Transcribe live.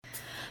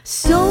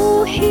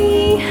So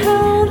he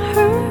held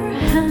her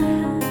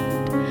hand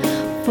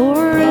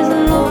for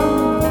as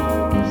long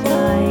as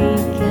I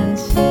can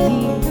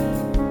see.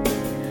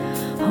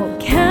 Oh,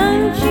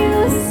 can't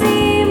you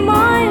see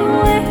my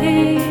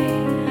way?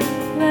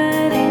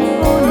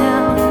 Letting go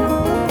now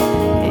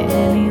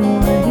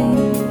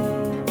anyway.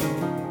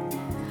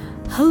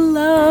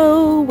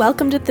 Hello,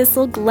 welcome to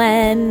Thistle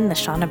Glen, the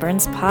Shauna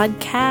Burns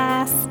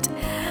podcast.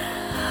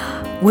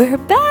 We're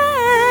back.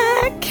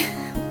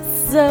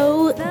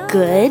 So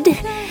good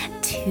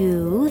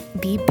to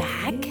be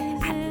back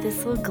at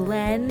Thistle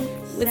Glen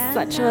with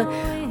such a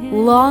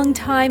long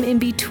time in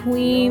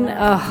between.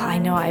 I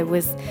know I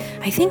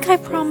think I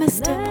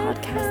promised a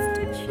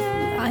podcast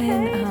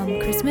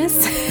on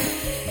Christmas.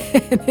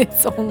 And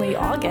it's only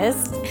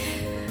August.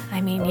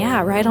 I mean,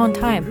 yeah, right on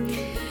time.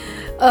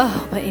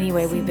 But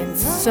anyway, we've been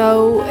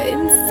so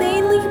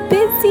insanely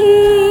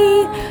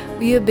busy.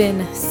 We have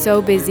been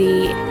so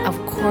busy, of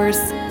course,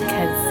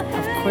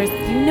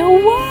 you know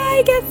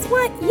why? Guess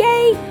what?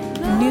 Yay!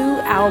 New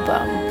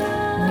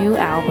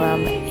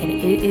album, and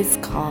it is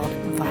called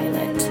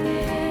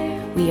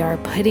Violet. We are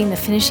putting the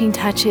finishing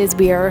touches.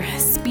 We are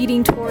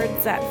speeding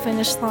towards that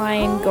finish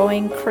line,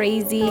 going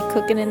crazy,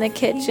 cooking in the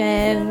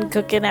kitchen,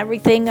 cooking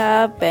everything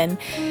up, and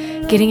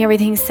getting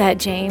everything set.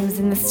 James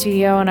in the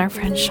studio and our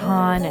friend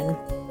Sean, and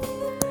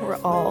we're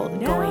all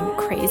going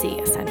crazy,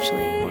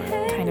 essentially.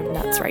 We're kind of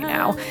nuts right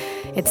now.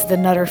 It's the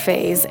nutter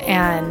phase,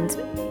 and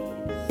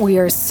we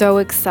are so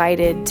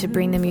excited to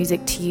bring the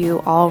music to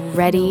you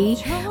already.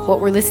 What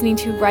we're listening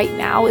to right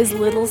now is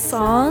Little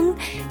Song,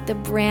 the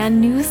brand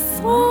new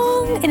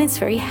song, and it's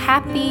very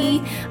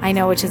happy. I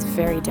know, which is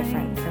very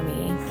different for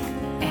me.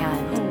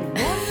 And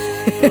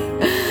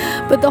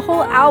but the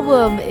whole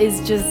album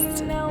is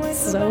just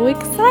so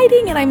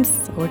exciting, and I'm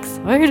so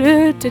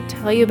excited to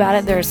tell you about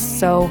it. There's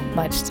so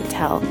much to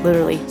tell,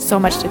 literally so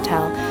much to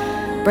tell.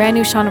 Brand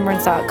new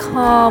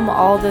ShaunaBurns.com.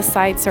 All the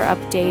sites are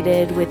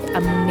updated with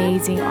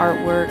amazing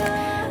artwork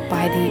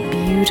by the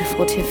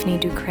beautiful Tiffany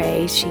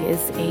Ducray. She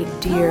is a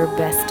dear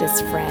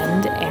bestest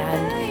friend,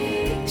 and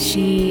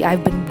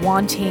I've been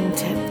wanting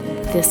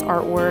this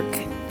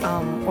artwork,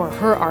 or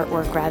her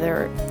artwork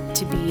rather,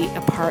 to be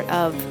a part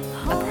of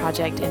a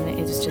project, and it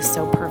is just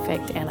so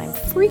perfect, and I'm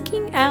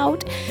freaking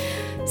out.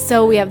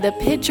 So we have the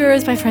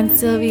pictures. My friend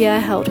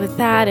Sylvia helped with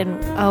that,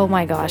 and oh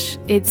my gosh,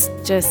 it's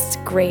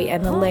just great.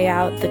 And the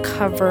layout, the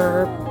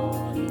cover,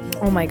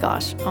 oh my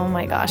gosh,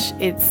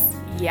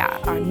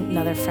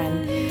 another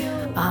friend,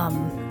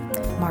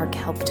 Mark,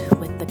 helped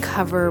with the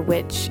cover,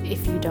 which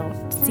if you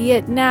don't see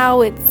it now,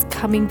 it's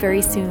coming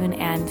very soon.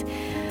 And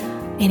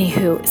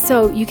anywho,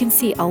 so you can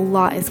see a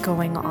lot is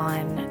going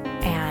on,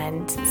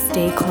 and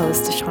stay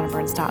close to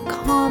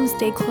ShaunaBurns.com,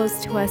 stay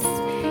close to us,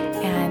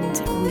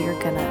 and we're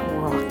gonna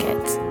rock it.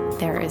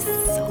 There is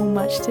so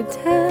much to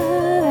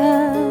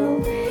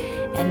tell.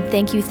 And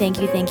thank you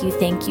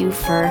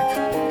for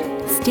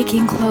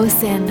sticking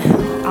close, and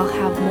I'll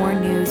have more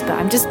news, but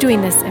I'm just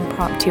doing this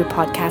impromptu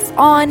podcast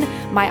on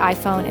my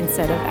iPhone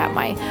instead of at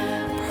my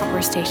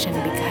proper station,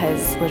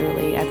 because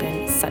literally I've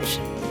been such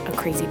a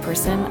crazy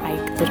person. I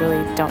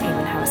literally don't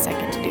even have a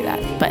second to do that,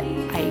 but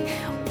I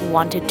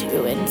wanted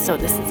to, and so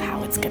this is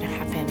how it's gonna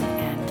happen,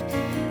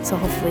 and so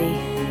hopefully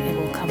it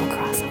will come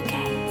across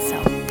okay.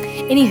 So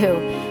anywho,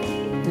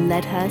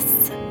 let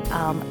us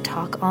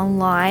talk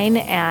online,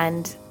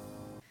 and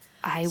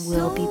I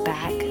will be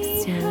back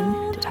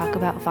soon to talk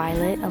about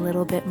Violet, a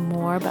little bit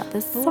more about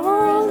the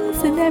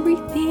songs and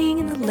everything,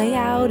 and the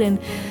layout and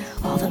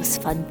all those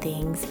fun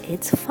things.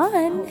 It's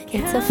fun.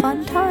 It's a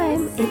fun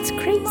time. It's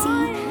crazy.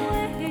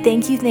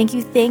 Thank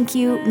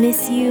you.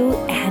 Miss you,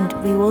 and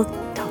we will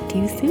talk to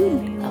you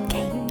soon.